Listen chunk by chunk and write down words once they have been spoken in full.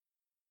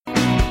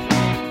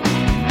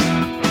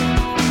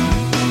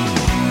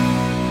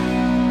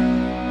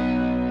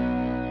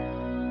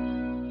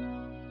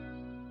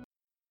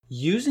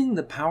using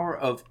the power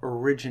of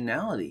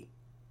originality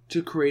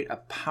to create a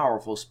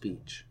powerful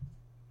speech.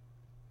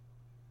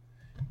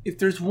 If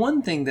there's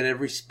one thing that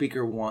every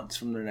speaker wants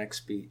from their next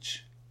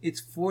speech, it's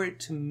for it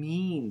to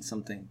mean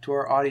something to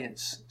our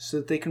audience so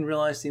that they can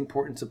realize the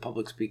importance of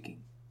public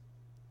speaking.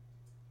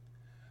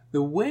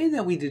 The way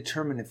that we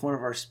determine if one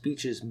of our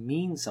speeches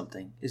means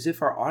something is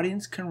if our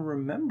audience can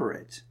remember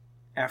it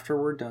after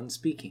we're done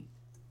speaking.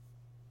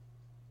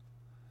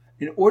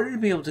 In order to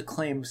be able to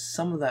claim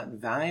some of that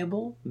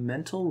valuable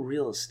mental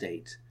real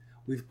estate,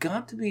 we've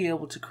got to be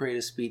able to create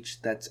a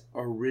speech that's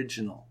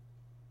original.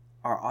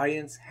 Our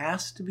audience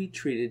has to be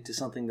treated to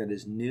something that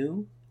is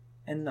new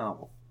and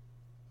novel.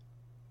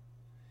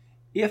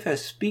 If,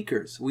 as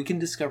speakers, we can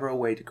discover a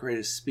way to create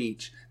a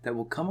speech that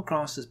will come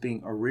across as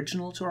being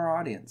original to our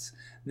audience,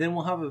 then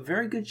we'll have a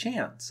very good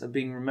chance of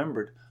being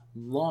remembered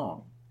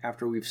long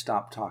after we've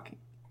stopped talking.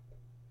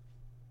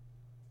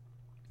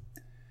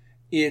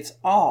 It's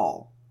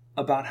all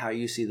about how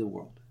you see the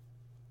world.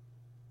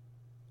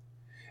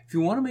 If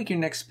you want to make your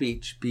next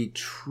speech be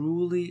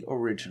truly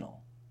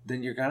original,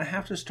 then you're going to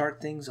have to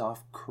start things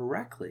off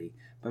correctly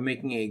by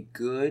making a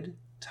good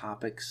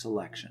topic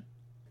selection.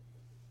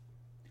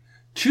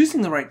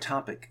 Choosing the right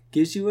topic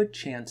gives you a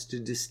chance to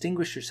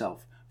distinguish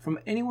yourself from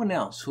anyone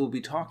else who will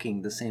be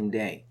talking the same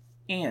day,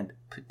 and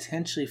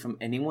potentially from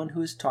anyone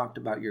who has talked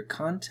about your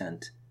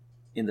content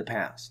in the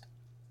past.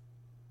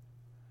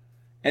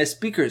 As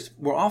speakers,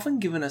 we're often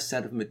given a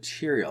set of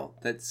material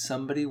that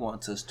somebody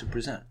wants us to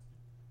present.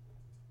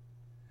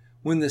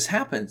 When this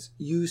happens,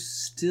 you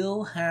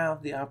still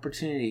have the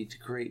opportunity to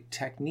create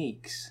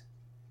techniques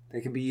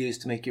that can be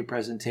used to make your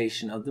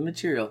presentation of the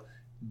material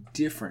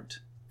different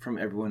from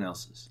everyone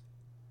else's.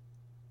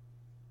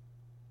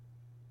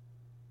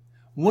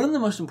 One of the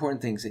most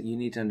important things that you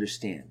need to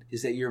understand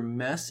is that your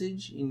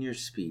message in your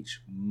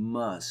speech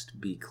must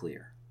be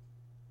clear.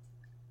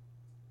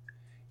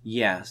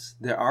 Yes,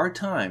 there are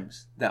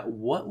times that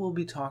what we'll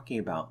be talking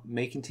about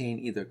may contain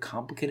either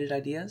complicated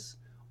ideas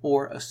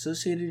or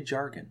associated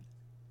jargon.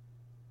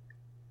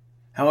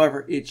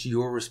 However, it's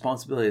your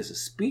responsibility as a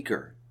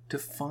speaker to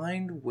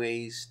find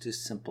ways to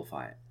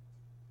simplify it.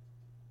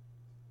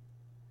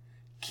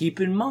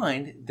 Keep in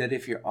mind that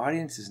if your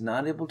audience is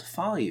not able to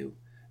follow you,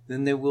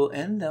 then they will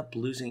end up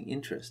losing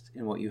interest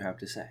in what you have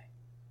to say.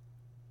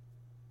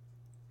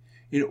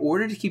 In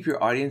order to keep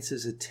your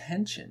audience's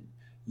attention,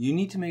 you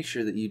need to make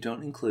sure that you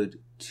don't include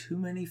too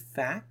many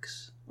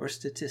facts or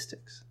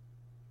statistics.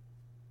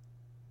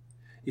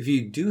 If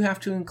you do have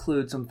to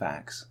include some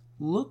facts,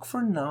 look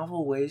for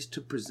novel ways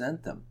to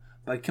present them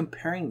by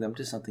comparing them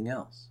to something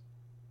else.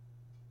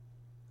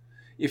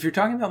 If you're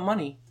talking about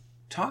money,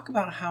 talk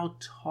about how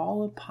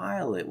tall a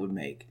pile it would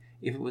make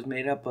if it was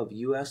made up of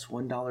US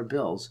 $1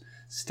 bills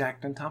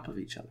stacked on top of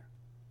each other.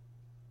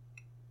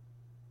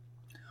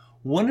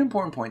 One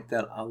important point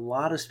that a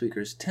lot of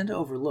speakers tend to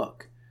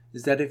overlook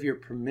is that if you're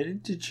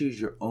permitted to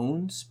choose your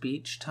own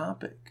speech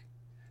topic,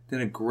 then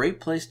a great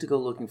place to go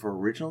looking for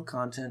original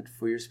content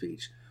for your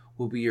speech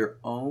will be your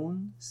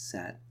own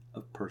set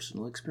of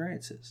personal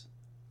experiences.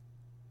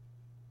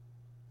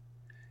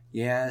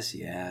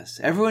 Yes,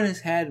 everyone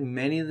has had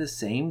many of the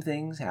same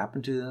things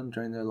happen to them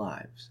during their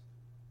lives.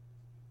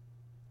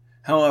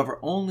 However,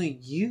 only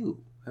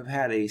you have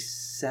had a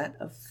set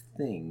of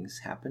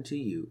things happen to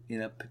you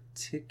in a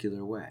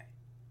particular way.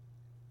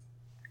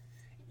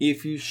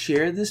 If you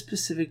share the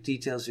specific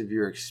details of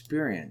your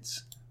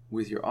experience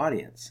with your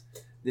audience,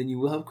 then you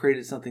will have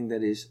created something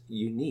that is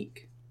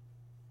unique.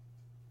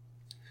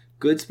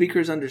 Good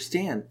speakers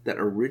understand that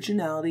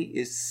originality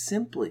is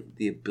simply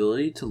the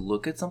ability to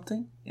look at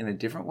something in a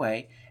different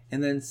way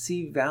and then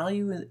see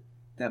value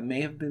that may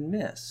have been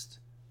missed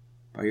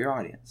by your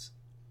audience.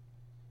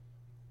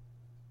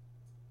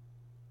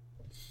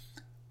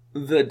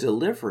 The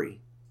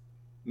delivery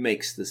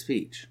makes the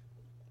speech.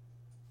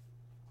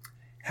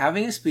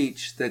 Having a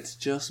speech that's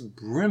just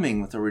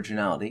brimming with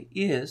originality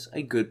is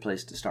a good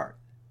place to start.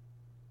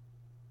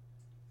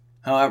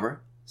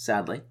 However,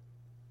 sadly,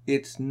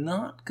 it's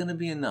not going to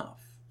be enough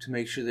to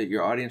make sure that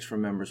your audience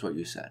remembers what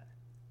you said.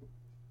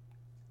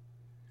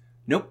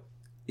 Nope,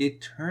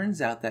 it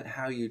turns out that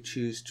how you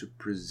choose to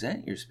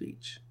present your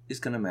speech is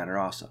going to matter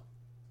also.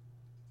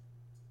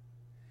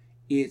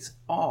 It's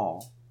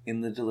all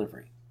in the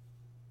delivery.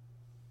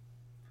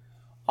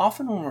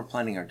 Often when we're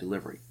planning our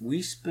delivery,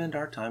 we spend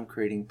our time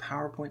creating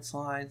PowerPoint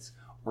slides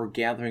or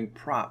gathering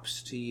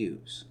props to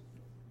use.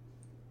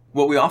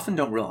 What we often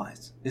don't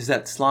realize is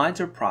that slides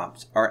or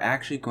props are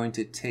actually going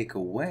to take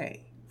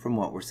away from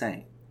what we're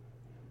saying.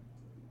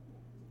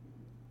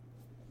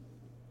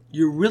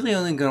 You're really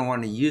only going to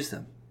want to use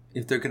them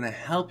if they're going to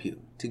help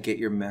you to get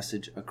your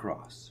message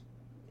across.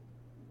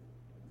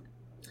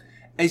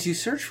 As you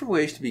search for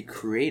ways to be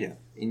creative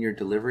in your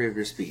delivery of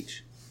your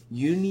speech,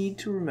 you need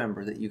to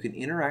remember that you can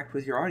interact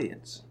with your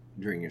audience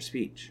during your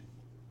speech.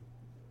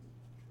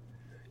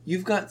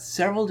 You've got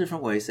several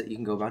different ways that you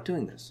can go about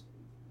doing this.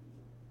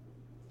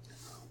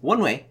 One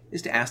way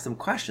is to ask them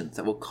questions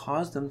that will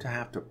cause them to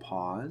have to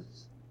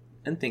pause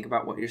and think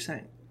about what you're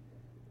saying.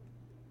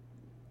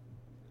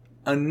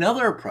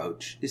 Another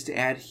approach is to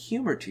add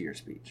humor to your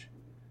speech.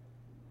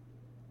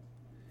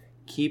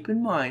 Keep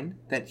in mind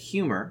that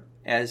humor,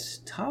 as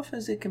tough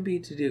as it can be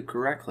to do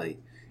correctly,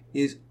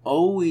 is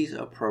always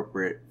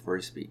appropriate for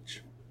a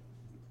speech.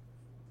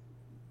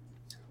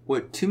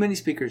 What too many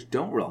speakers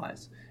don't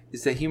realize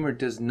is that humor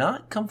does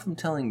not come from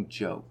telling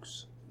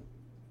jokes.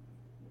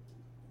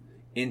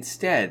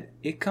 Instead,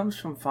 it comes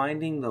from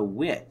finding the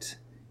wit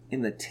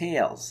in the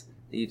tales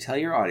that you tell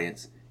your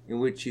audience in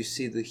which you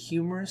see the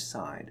humorous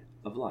side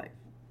of life.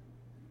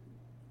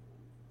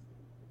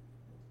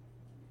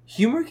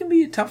 Humor can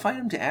be a tough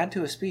item to add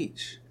to a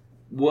speech.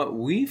 What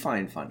we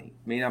find funny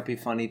may not be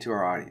funny to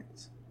our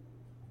audience.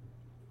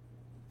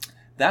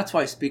 That's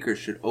why speakers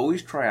should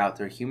always try out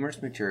their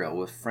humorous material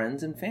with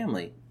friends and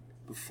family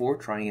before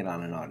trying it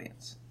on an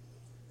audience.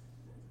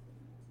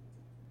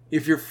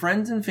 If your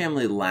friends and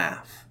family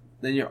laugh,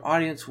 then your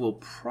audience will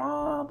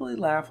probably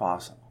laugh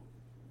also.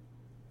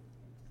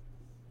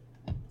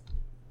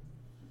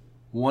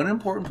 One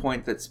important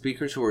point that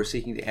speakers who are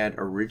seeking to add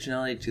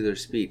originality to their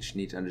speech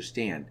need to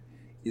understand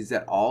is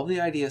that all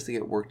the ideas that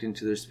get worked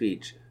into their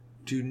speech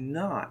do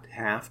not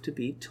have to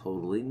be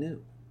totally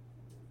new.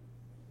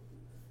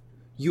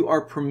 You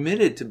are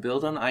permitted to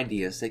build on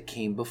ideas that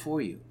came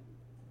before you.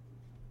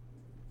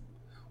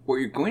 What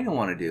you're going to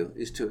want to do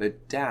is to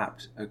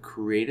adapt a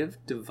creative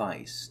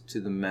device to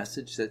the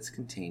message that's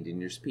contained in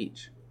your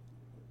speech.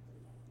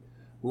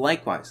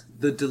 Likewise,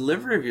 the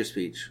delivery of your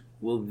speech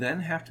will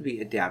then have to be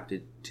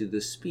adapted to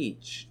the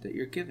speech that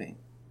you're giving.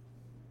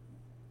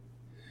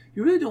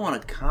 You really don't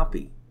want to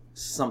copy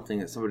something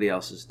that somebody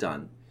else has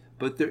done,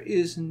 but there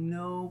is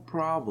no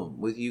problem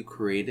with you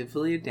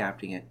creatively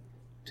adapting it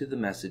to the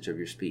message of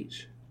your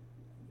speech.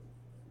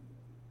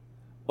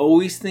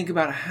 Always think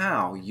about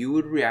how you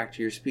would react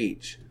to your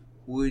speech.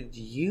 Would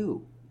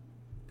you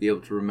be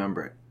able to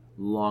remember it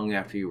long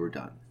after you were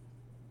done?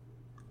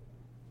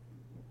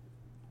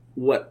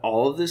 What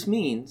all of this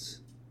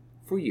means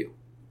for you.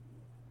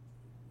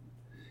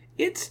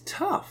 It's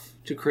tough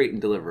to create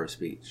and deliver a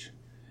speech.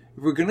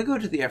 If we're going to go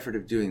to the effort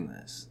of doing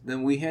this,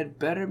 then we had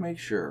better make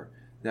sure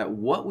that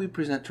what we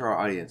present to our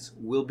audience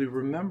will be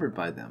remembered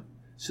by them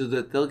so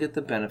that they'll get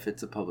the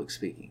benefits of public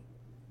speaking.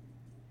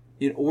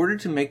 In order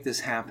to make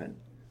this happen,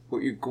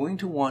 what you're going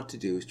to want to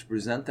do is to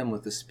present them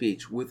with a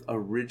speech with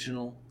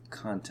original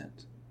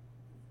content.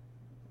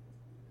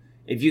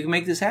 If you can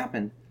make this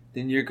happen,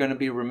 then you're going to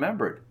be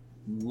remembered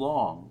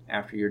long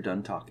after you're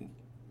done talking.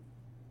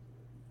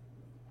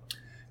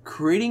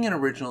 Creating an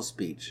original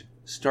speech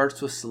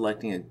starts with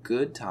selecting a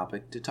good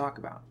topic to talk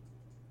about.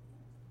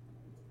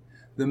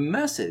 The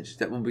message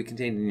that will be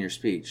contained in your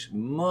speech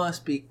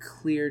must be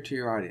clear to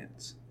your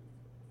audience.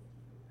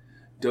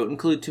 Don't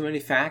include too many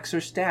facts or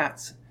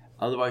stats,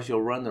 otherwise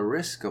you'll run the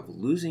risk of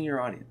losing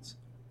your audience.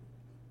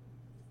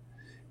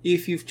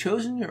 If you've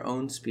chosen your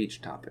own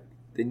speech topic,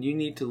 then you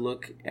need to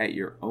look at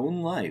your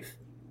own life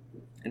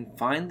and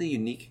find the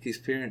unique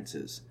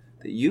experiences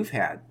that you've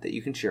had that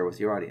you can share with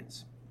your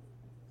audience.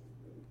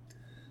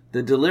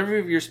 The delivery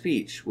of your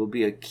speech will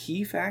be a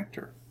key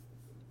factor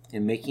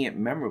in making it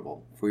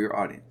memorable for your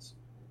audience.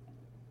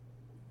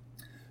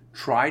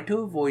 Try to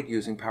avoid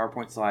using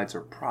PowerPoint slides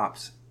or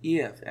props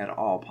if at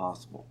all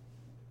possible.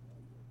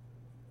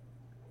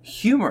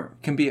 Humor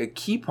can be a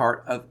key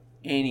part of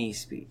any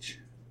speech.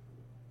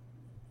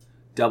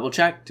 Double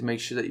check to make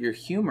sure that your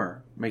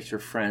humor makes your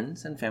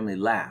friends and family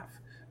laugh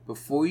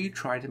before you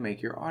try to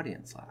make your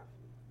audience laugh.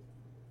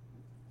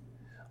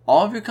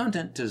 All of your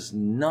content does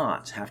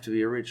not have to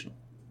be original.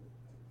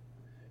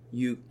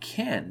 You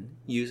can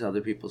use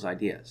other people's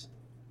ideas.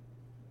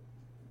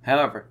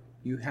 However,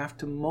 you have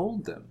to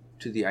mold them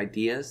to the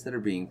ideas that are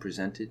being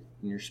presented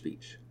in your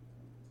speech.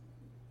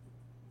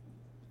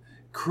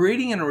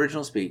 Creating an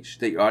original speech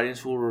that your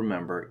audience will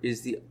remember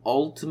is the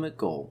ultimate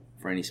goal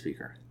for any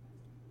speaker.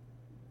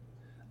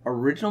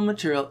 Original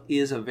material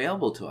is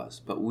available to us,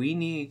 but we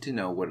need to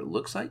know what it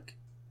looks like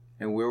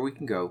and where we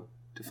can go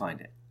to find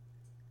it.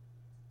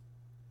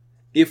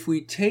 If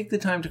we take the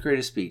time to create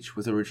a speech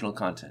with original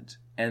content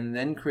and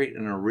then create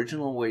an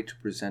original way to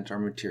present our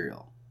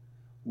material,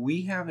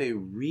 we have a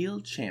real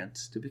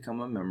chance to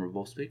become a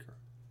memorable speaker.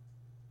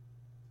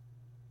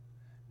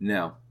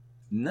 Now,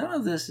 none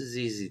of this is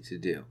easy to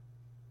do.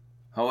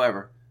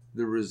 However,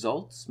 the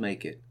results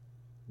make it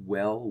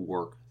well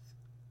worth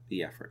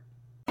the effort.